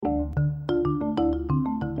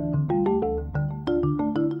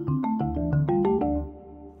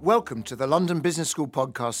Welcome to the London Business School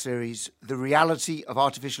podcast series, The Reality of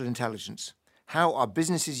Artificial Intelligence. How are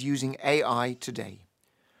businesses using AI today?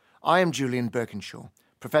 I am Julian Birkinshaw,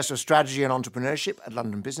 Professor of Strategy and Entrepreneurship at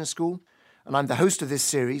London Business School, and I'm the host of this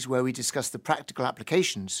series where we discuss the practical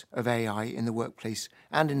applications of AI in the workplace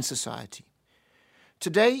and in society.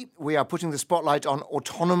 Today, we are putting the spotlight on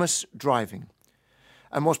autonomous driving,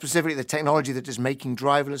 and more specifically, the technology that is making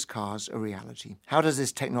driverless cars a reality. How does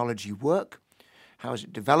this technology work? How is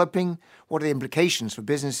it developing? What are the implications for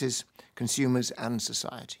businesses, consumers, and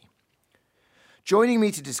society? Joining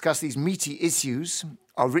me to discuss these meaty issues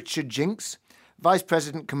are Richard Jinks, Vice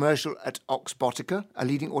President Commercial at Oxbotica, a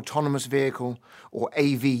leading autonomous vehicle, or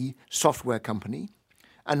AV, software company,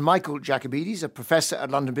 and Michael Jacobides, a professor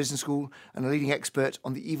at London Business School and a leading expert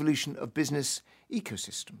on the evolution of business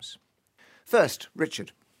ecosystems. First,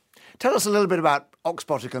 Richard, tell us a little bit about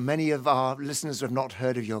Oxbotica. Many of our listeners have not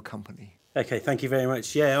heard of your company. Okay, thank you very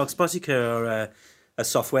much. Yeah, Oxbotica are a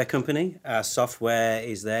software company. Our software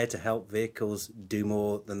is there to help vehicles do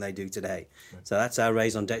more than they do today. Right. So that's our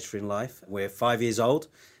raison d'etre in life. We're 5 years old.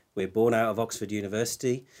 We're born out of Oxford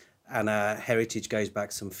University, and our heritage goes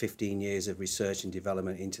back some 15 years of research and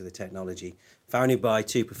development into the technology, founded by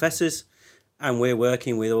two professors, and we're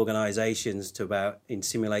working with organisations in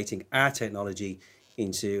simulating our technology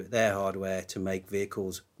into their hardware to make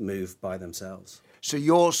vehicles move by themselves. So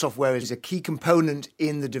your software is a key component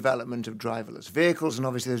in the development of driverless vehicles, and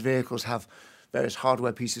obviously those vehicles have various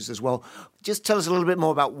hardware pieces as well. Just tell us a little bit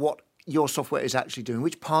more about what your software is actually doing.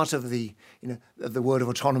 Which part of the world of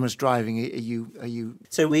autonomous driving are you?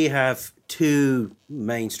 So we have two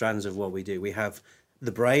main strands of what we do. We have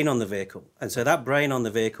the brain on the vehicle, and so that brain on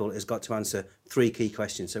the vehicle has got to answer three key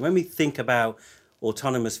questions. So when we think about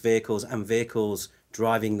autonomous vehicles and vehicles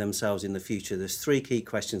driving themselves in the future, there's three key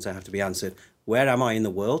questions that have to be answered. Where am I in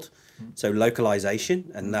the world? So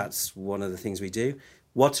localization, and that's one of the things we do.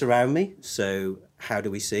 What's around me? So how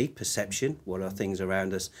do we see? Perception, what are things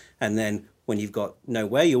around us? And then when you've got know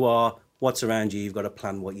where you are, what's around you, you've got to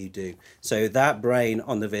plan what you do. So that brain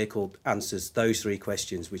on the vehicle answers those three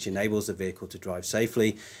questions, which enables the vehicle to drive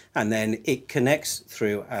safely. And then it connects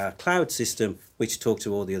through our cloud system, which talk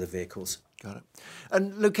to all the other vehicles. Got it.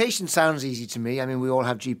 And location sounds easy to me. I mean, we all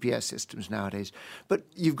have GPS systems nowadays. But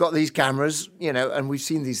you've got these cameras, and we've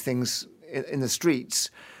seen these things in the streets,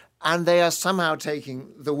 and they are somehow taking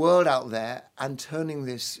the world out there and turning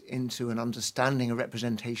this into an understanding, a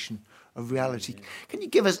representation of reality. Can you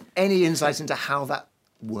give us any insights into how that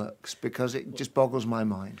works? Because it just boggles my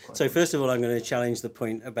mind. So first of all, I'm going to challenge the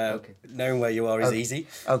point about knowing where you are is easy.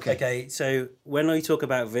 Okay, so when we talk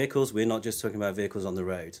about vehicles, we're not just talking about vehicles on the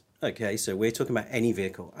road. Okay, so we're talking about any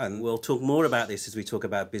vehicle, and we'll talk more about this as we talk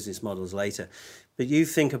about business models later. But you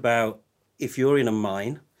think about if you're in a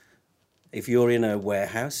mine, if you're in a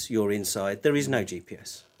warehouse, you're inside, there is no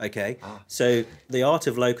GPS, okay? So the art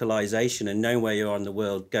of localization and knowing where you are in the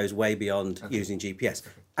world goes way beyond using GPS.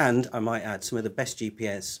 And I might add, some of the best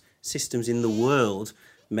GPS systems in the world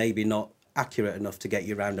maybe not accurate enough to get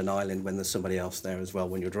you around an island when there's somebody else there as well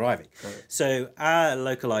when you're driving. So our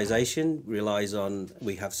localization relies on,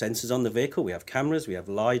 we have sensors on the vehicle, we have cameras, we have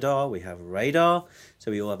LiDAR, we have radar.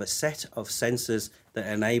 So we all have a set of sensors that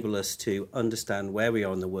enable us to understand where we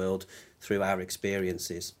are in the world through our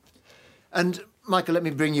experiences. And Michael, let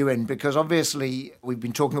me bring you in, because obviously we've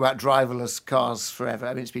been talking about driverless cars forever.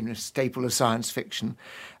 I mean, it's been a staple of science fiction.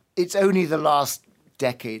 It's only the last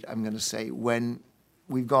decade, I'm going to say, when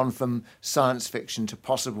we've gone from science fiction to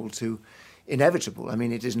possible to inevitable. I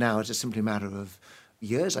mean, it is now, it's just simply a matter of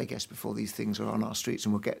years, I guess, before these things are on our streets,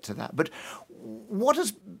 and we'll get to that. But what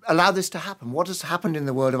has allowed this to happen? What has happened in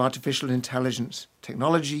the world of artificial intelligence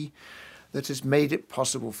technology that has made it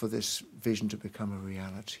possible for this vision to become a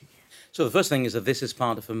reality? So the first thing is that this is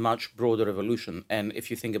part of a much broader evolution. And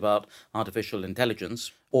if you think about artificial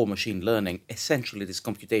intelligence or machine learning, essentially it is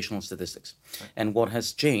computational statistics. Right. And what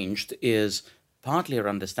has changed is partly our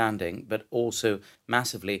understanding, but also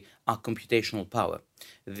massively our computational power.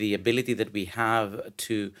 The ability that we have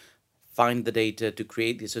to find the data, to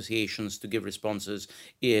create the associations, to give responses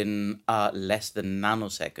in less than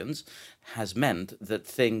nanoseconds has meant that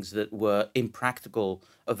things that were impractical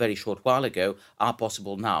a very short while ago are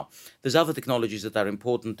possible now. There's other technologies that are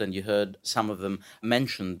important, and you heard some of them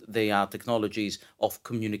mentioned. They are technologies of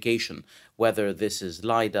communication, whether this is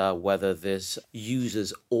LiDAR, whether this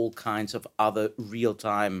uses all kinds of other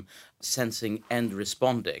real-time sensing and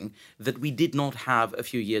responding that we did not have a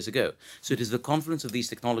few years ago. So it is the confluence of these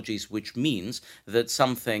technologies which means that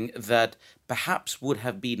something that perhaps would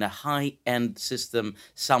have been a high-end system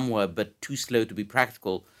somewhere but too slow to be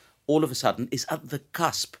practical, all of a sudden is at the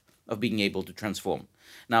cusp of being able to transform.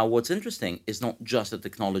 Now, what's interesting is not just that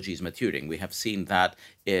technology is maturing. We have seen that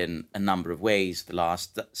in a number of ways. The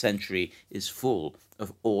last century is full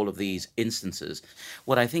of all of these instances.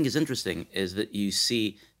 What I think is interesting is that you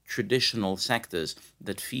see traditional sectors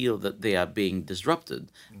that feel that they are being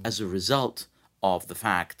disrupted as a result of the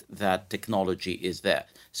fact that technology is there.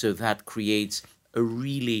 So that creates a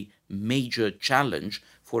really major challenge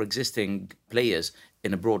for existing players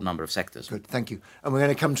in a broad number of sectors. Good, thank you. And we're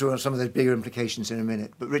going to come to some of the bigger implications in a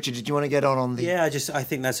minute. But Richard, did you want to get on the... Yeah, I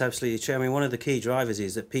think that's absolutely true. I mean, one of the key drivers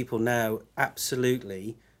is that people now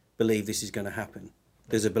absolutely believe this is going to happen.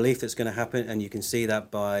 There's a belief that's going to happen, and you can see that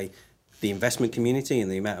by the investment community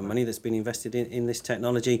and the amount of money that's been invested in this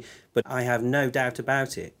technology. But I have no doubt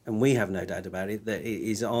about it, and we have no doubt about it, that it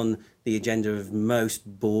is on the agenda of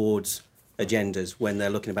most boards' agendas when they're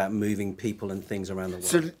looking about moving people and things around the world.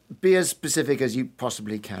 So be as specific as you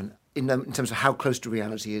possibly can in terms of how close to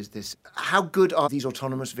reality is this. How good are these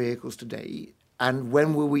autonomous vehicles today, and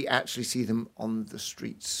when will we actually see them on the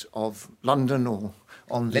streets of London or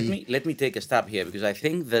on the... Let me take a stab here, because I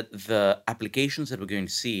think that the applications that we're going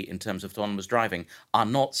to see in terms of autonomous driving are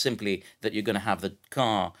not simply that you're going to have the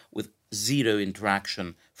car with zero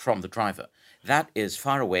interaction from the driver. That is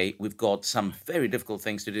far away. We've got some very difficult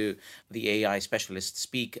things to do. The AI specialists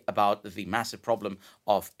speak about the massive problem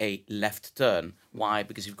of a left turn. Why?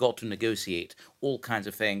 Because you've got to negotiate all kinds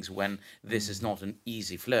of things when this is not an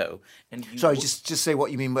easy flow. And Sorry, just say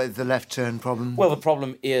what you mean by the left turn problem. Well, the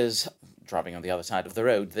problem is, driving on the other side of the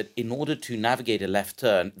road, that in order to navigate a left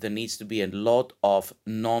turn, there needs to be a lot of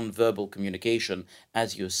non-verbal communication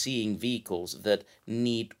as you're seeing vehicles that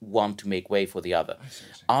need one to make way for the other. I see.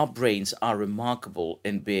 Our brains are remarkable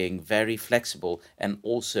in being very flexible and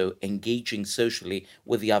also engaging socially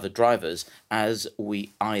with the other drivers as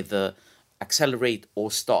we either accelerate or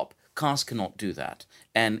stop. Cars cannot do that.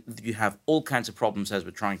 And you have all kinds of problems as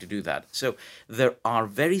we're trying to do that. So there are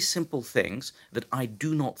very simple things that I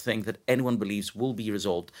do not think that anyone believes will be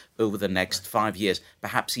resolved over the next 5 years,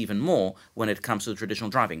 perhaps even more when it comes to traditional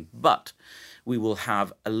driving. But we will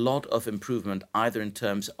have a lot of improvement either in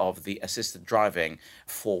terms of the assisted driving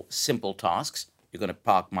for simple tasks. You're going to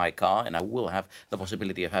park my car, and I will have the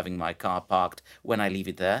possibility of having my car parked when I leave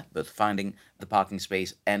it there, both finding the parking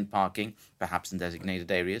space and parking, perhaps in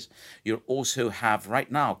designated areas. You'll also have,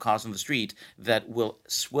 right now, cars on the street that will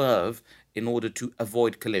swerve in order to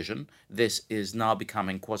avoid collision. This is now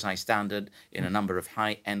becoming quasi-standard in a number of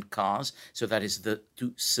high-end cars. So that is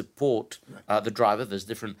to support the driver. There's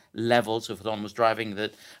different levels of autonomous driving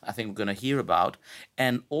that I think we're going to hear about.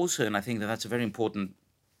 And also, and I think that that's a very important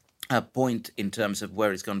point in terms of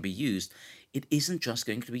where it's going to be used, it isn't just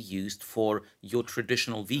going to be used for your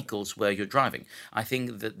traditional vehicles where you're driving. I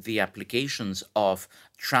think that the applications of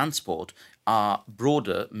transport are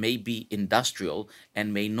broader, may be industrial,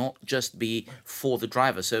 and may not just be for the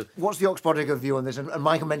driver. So, what's the Oxbotica view on this? And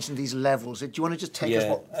Michael mentioned these levels. Do you want to just take us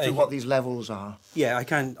through what these levels are? Yeah, I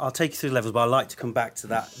can. I'll take you through the levels, but I'd like to come back to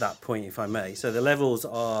that point, if I may. So the levels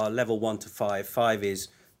are level 1 to 5. 5 is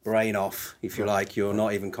brain off, if you like. You're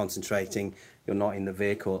not even concentrating, you're not in the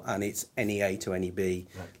vehicle, and it's any A to any B.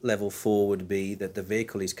 Right. Level 4 would be that the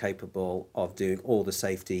vehicle is capable of doing all the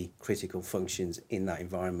safety critical functions in that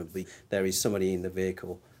environment. There is somebody in the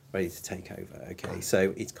vehicle ready to take over. Okay,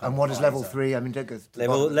 so it's kind and of... what is level 3? I mean, don't go...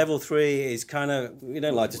 Level 3 is kind of... We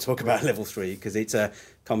don't like to talk about level 3 because it's a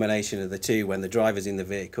combination of the two, when the driver's in the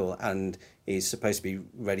vehicle and is supposed to be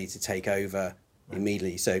ready to take over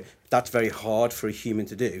immediately. So that's very hard for a human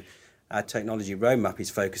to do. Our technology roadmap is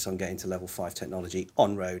focused on getting to level 5 technology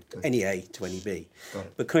on road, any A to any B.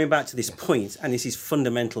 But coming back to this point, and this is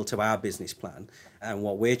fundamental to our business plan, and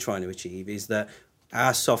what we're trying to achieve is that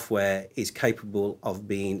our software is capable of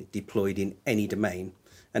being deployed in any domain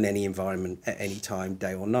and any environment at any time,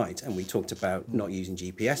 day or night. And we talked about not using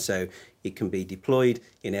GPS, so it can be deployed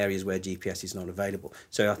in areas where GPS is not available.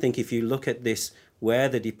 So I think if you look at this, where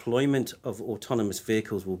the deployment of autonomous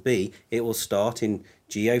vehicles will be, it will start in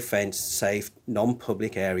geo-fenced, safe,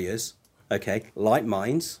 non-public areas, okay, like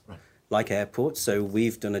mines, like airports. So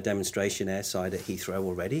we've done a demonstration airside at Heathrow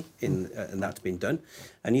already, and that's been done.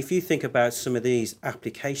 And if you think about some of these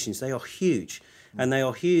applications, they are huge, and they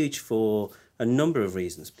are huge for a number of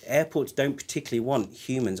reasons. Airports don't particularly want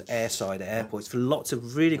humans airside at airports for lots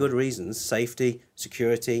of really good reasons: safety,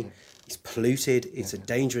 security. It's polluted. It's a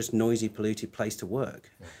dangerous, noisy, polluted place to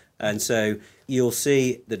work. And so you'll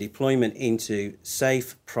see the deployment into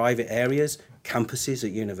safe private areas, campuses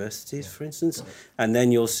at universities, for instance, and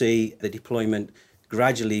then you'll see the deployment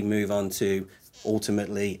gradually move on to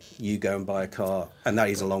ultimately you go and buy a car, and that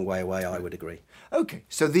is a long way away, I would agree. Okay,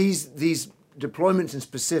 so these deployments in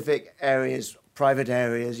specific areas, private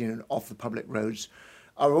areas, off the public roads,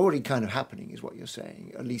 are already kind of happening, is what you're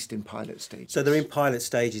saying, at least in pilot stages. So they're in pilot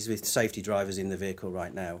stages with safety drivers in the vehicle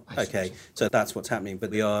right now. Okay, so that's what's happening.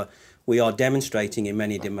 But we are demonstrating in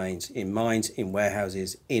many domains, in mines, in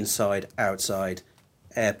warehouses, inside, outside,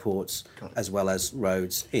 airports, as well as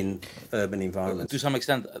roads in urban environments. To some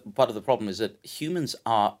extent, part of the problem is that humans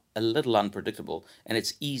are a little unpredictable, and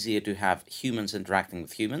it's easier to have humans interacting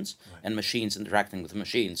with humans and machines interacting with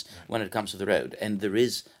machines when it comes to the road. And there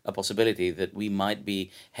is a possibility that we might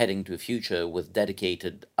be heading to a future with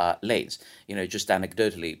dedicated lanes. Just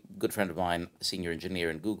anecdotally, a good friend of mine, a senior engineer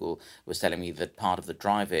in Google, was telling me that part of the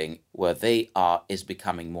driving where they are is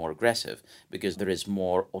becoming more aggressive because there is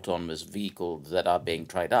more autonomous vehicles that are being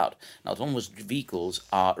tried out. Now, autonomous vehicles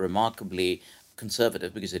are remarkably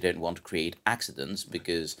conservative because they don't want to create accidents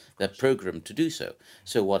because they're programmed to do so.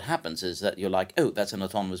 So what happens is that you're like, oh, that's an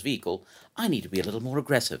autonomous vehicle. I need to be a little more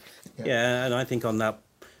aggressive. Yeah, and I think on that,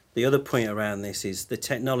 the other point around this is the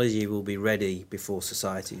technology will be ready before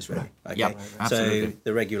society is ready. Okay? Yeah, absolutely. So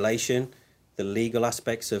the regulation, the legal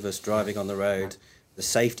aspects of us driving on the road, the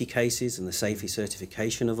safety cases and the safety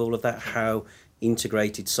certification of all of that, how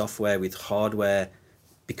integrated software with hardware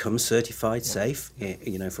becomes certified safe,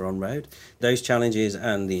 for on-road. Those challenges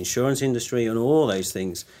and the insurance industry and all those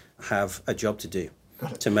things have a job to do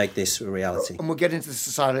to make this a reality. And we'll get into the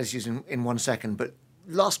societal issues in 1 second, but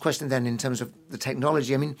last question then in terms of the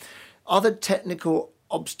technology. I mean, are there technical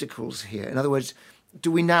obstacles here? In other words, do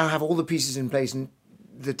we now have all the pieces in place and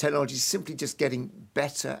the technology is simply just getting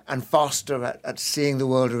better and faster at seeing the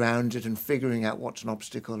world around it and figuring out what's an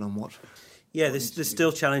obstacle and what... Yeah, there's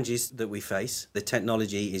still challenges that we face. The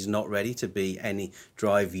technology is not ready to be any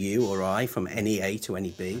drive you or I from any A to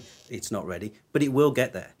any B. It's not ready, but it will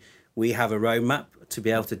get there. We have a roadmap to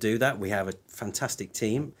be able to do that. We have a fantastic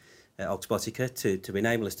team at Oxbotica to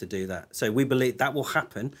enable us to do that. So we believe that will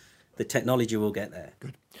happen. The technology will get there.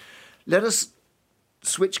 Good. Let us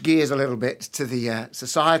switch gears a little bit to the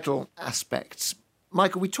societal aspects.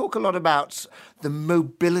 Michael, we talk a lot about the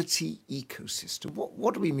mobility ecosystem.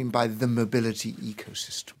 What do we mean by the mobility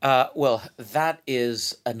ecosystem? Well, that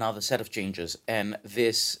is another set of changes, and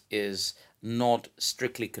this is not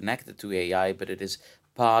strictly connected to AI, but it is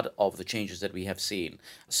part of the changes that we have seen.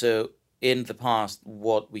 So in the past,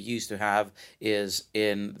 what we used to have is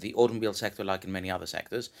in the automobile sector, like in many other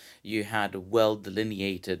sectors, you had a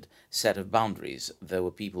well-delineated set of boundaries. There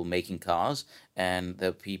were people making cars and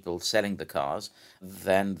there were people selling the cars.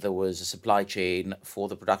 Then there was a supply chain for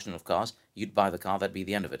the production of cars. You'd buy the car, that'd be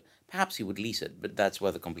the end of it. Perhaps you would lease it, but that's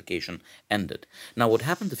where the complication ended. Now, what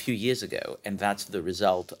happened a few years ago, and that's the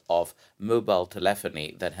result of mobile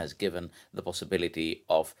telephony that has given the possibility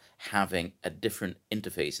of having a different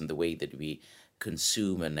interface in the way that we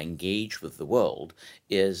consume and engage with the world,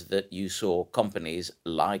 is that you saw companies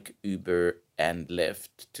like Uber and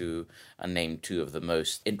Lyft, to name two of the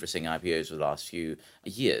most interesting IPOs of the last few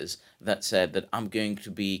years, that said that I'm going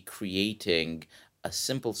to be creating a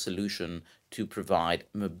simple solution to provide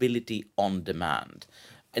mobility on demand.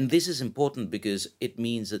 And this is important because it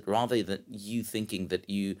means that rather than you thinking that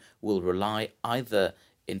you will rely either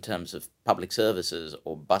in terms of public services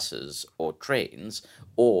or buses or trains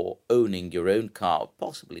or owning your own car or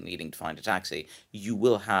possibly needing to find a taxi, you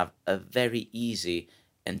will have a very easy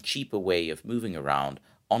and cheaper way of moving around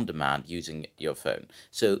on demand using your phone.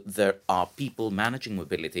 So there are people managing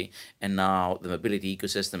mobility, and now the mobility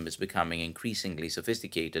ecosystem is becoming increasingly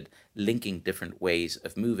sophisticated, linking different ways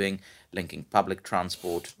of moving, linking public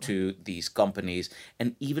transport to these companies.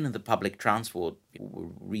 And even in the public transport, we were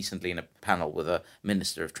recently in a panel with a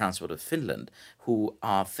Minister of Transport of Finland who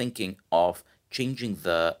are thinking of changing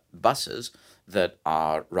the buses that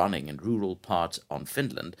are running in rural parts on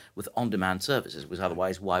Finland with on-demand services, because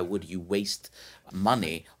otherwise why would you waste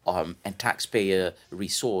money and taxpayer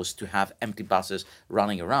resource to have empty buses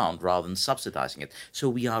running around rather than subsidizing it? So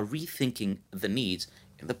we are rethinking the needs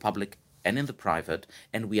in the public and in the private,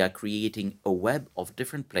 and we are creating a web of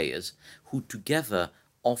different players who together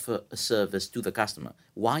offer a service to the customer.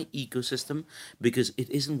 Why ecosystem? Because it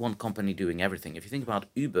isn't one company doing everything. If you think about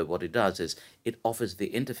Uber, what it does is it offers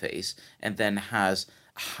the interface and then has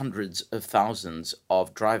hundreds of thousands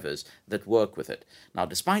of drivers that work with it. Now,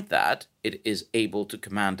 despite that, it is able to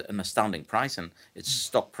command an astounding price, and its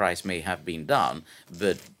stock price may have been down,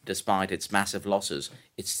 but despite its massive losses,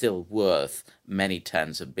 it's still worth many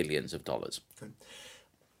tens of billions of dollars. Good.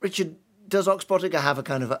 Richard, does Oxbotica have a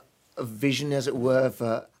kind of a vision, as it were,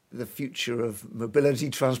 for the future of mobility,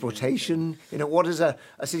 transportation? What is a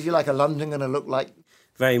city like a London going to look like?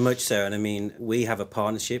 Very much so. And I mean, we have a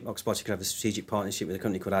partnership. Oxbotica have a strategic partnership with a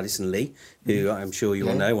company called Addison Lee, who I'm sure you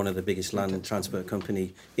all know, one of the biggest land and transport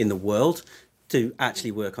company in the world, to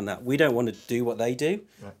actually work on that. We don't want to do what they do.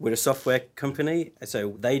 Right. We're a software company,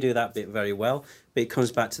 so they do that bit very well. But it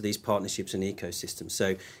comes back to these partnerships and ecosystems.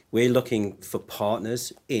 So we're looking for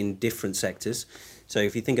partners in different sectors. So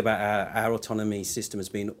if you think about our autonomy system as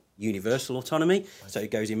being universal autonomy, so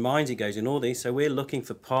it goes in mines, it goes in all these. So we're looking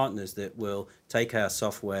for partners that will take our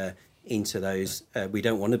software into those. We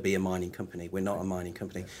don't want to be a mining company. We're not a mining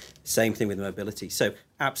company. Same thing with mobility. So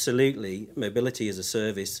absolutely, mobility as a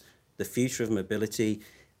service, the future of mobility.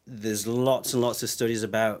 There's lots and lots of studies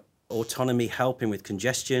about autonomy helping with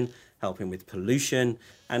congestion, helping with pollution,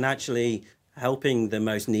 and actually helping the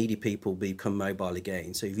most needy people become mobile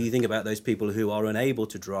again. So if you think about those people who are unable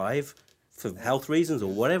to drive for health reasons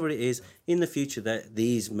or whatever it is, in the future that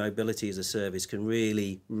these mobility as a service can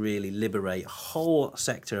really, really liberate a whole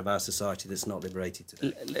sector of our society that's not liberated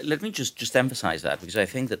today. Let me just emphasize that, because I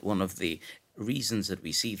think that one of the reasons that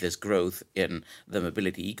we see this growth in the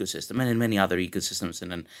mobility ecosystem and in many other ecosystems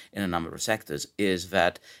in a number of sectors is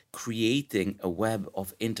that creating a web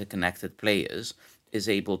of interconnected players is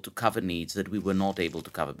able to cover needs that we were not able to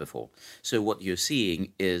cover before. So what you're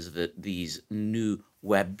seeing is that these new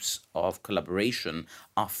webs of collaboration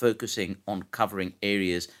are focusing on covering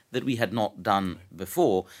areas that we had not done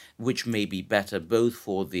before, which may be better both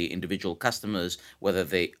for the individual customers, whether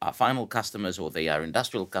they are final customers or they are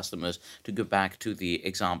industrial customers, to go back to the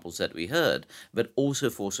examples that we heard, but also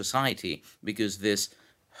for society, because this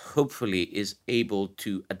hopefully is able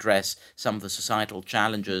to address some of the societal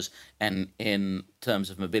challenges, and in terms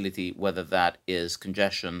of mobility, whether that is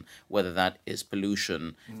congestion, whether that is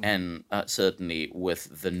pollution, and certainly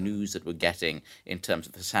with the news that we're getting in terms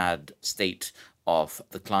of the sad state of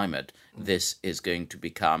the climate, this is going to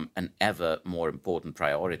become an ever more important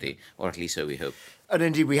priority, or at least so we hope. And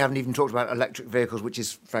indeed, we haven't even talked about electric vehicles, which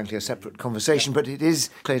is frankly a separate conversation, but it is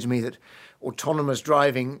clear to me that autonomous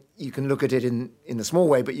driving, you can look at it in a small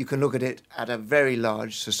way, but you can look at it at a very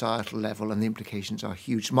large societal level, and the implications are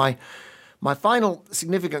huge. My final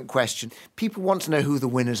significant question, people want to know who the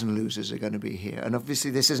winners and losers are going to be here. And obviously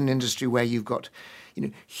this is an industry where you've got,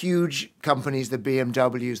 huge companies, the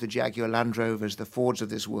BMWs, the Jaguar Land Rovers, the Fords of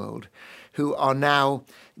this world, who are now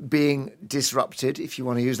being disrupted, if you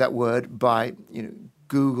want to use that word, by,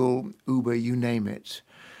 Google, Uber, you name it.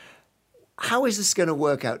 How is this going to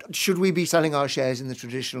work out? Should we be selling our shares in the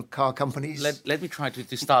traditional car companies? Let me try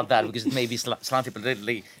to start that, because it may be slightly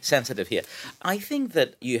politically sensitive here. I think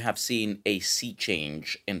that you have seen a sea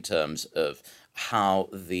change in terms of how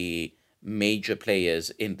the major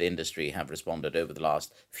players in the industry have responded over the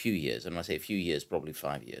last few years. And when I say a few years, probably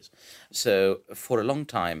 5 years. So for a long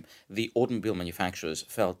time, the automobile manufacturers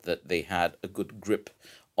felt that they had a good grip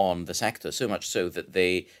on the sector, so much so that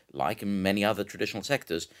they, like in many other traditional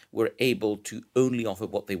sectors, were able to only offer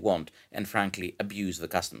what they want and frankly abuse the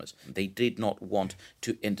customers. They did not want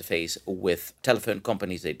to interface with telephone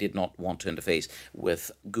companies. They did not want to interface with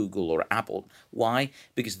Google or Apple. Why?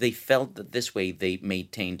 Because they felt that this way they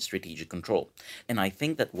maintained strategic control. And I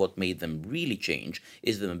think that what made them really change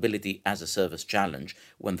is the mobility as a service challenge,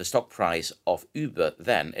 when the stock price of Uber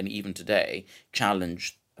then and even today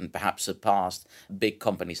challenged and perhaps surpassed big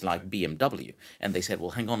companies like BMW. And they said,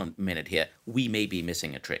 well, hang on a minute here, we may be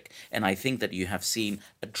missing a trick. And I think that you have seen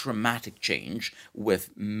a dramatic change with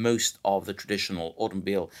most of the traditional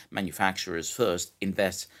automobile manufacturers first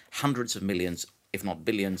invest hundreds of millions, if not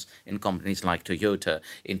billions, in companies like Toyota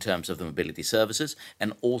in terms of the mobility services,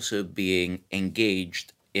 and also being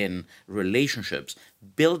engaged in relationships,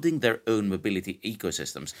 building their own mobility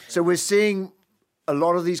ecosystems. So we're seeing a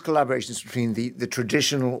lot of these collaborations between the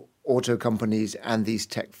traditional auto companies and these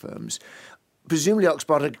tech firms. Presumably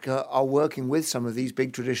Oxbotica are working with some of these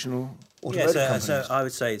big traditional automotive companies. So I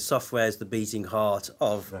would say software is the beating heart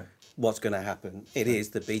of what's going to happen. It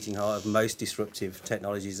is the beating heart of most disruptive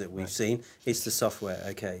technologies that we've seen. It's the software,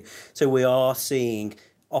 okay. So we are seeing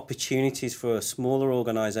opportunities for smaller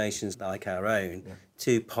organisations like our own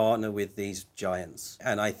to partner with these giants.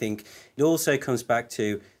 And I think it also comes back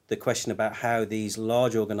to the question about how these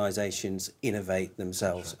large organisations innovate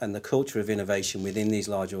themselves and the culture of innovation within these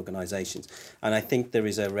large organisations. And I think there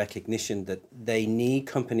is a recognition that they need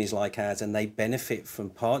companies like ours, and they benefit from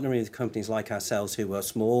partnering with companies like ourselves who are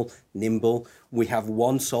small, nimble. We have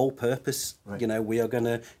one sole purpose. We are going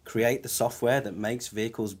to create the software that makes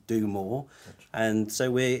vehicles do more. And so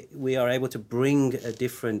we are able to bring a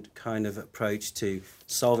different kind of approach to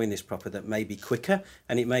solving this problem that may be quicker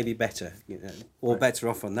and it may be better, or better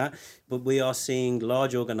off on that. But we are seeing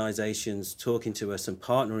large organizations talking to us and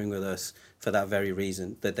partnering with us for that very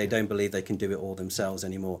reason, that they don't believe they can do it all themselves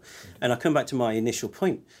anymore. And I come back to my initial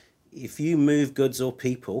point. If you move goods or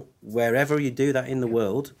people, wherever you do that in the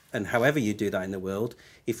world, and however you do that in the world,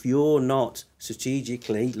 if you're not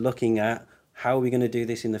strategically looking at how are we going to do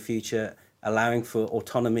this in the future, allowing for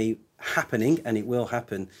autonomy happening, and it will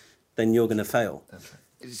happen, then you're going to fail. That's right.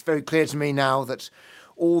 It's very clear to me now that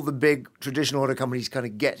all the big traditional auto companies kind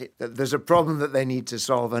of get it, that there's a problem that they need to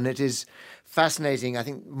solve. And it is fascinating, I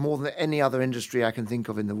think, more than any other industry I can think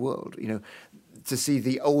of in the world, to see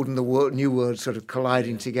the old and the new world sort of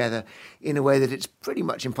colliding together in a way that it's pretty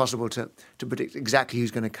much impossible to predict exactly who's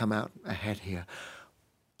going to come out ahead here.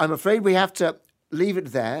 I'm afraid we have to leave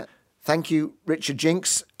it there. Thank you, Richard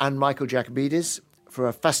Jinks and Michael Jacobides, for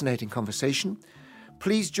a fascinating conversation.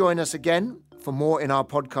 Please join us again for more in our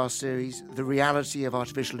podcast series, The Reality of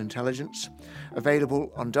Artificial Intelligence,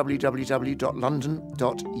 available on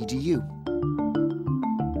www.london.edu.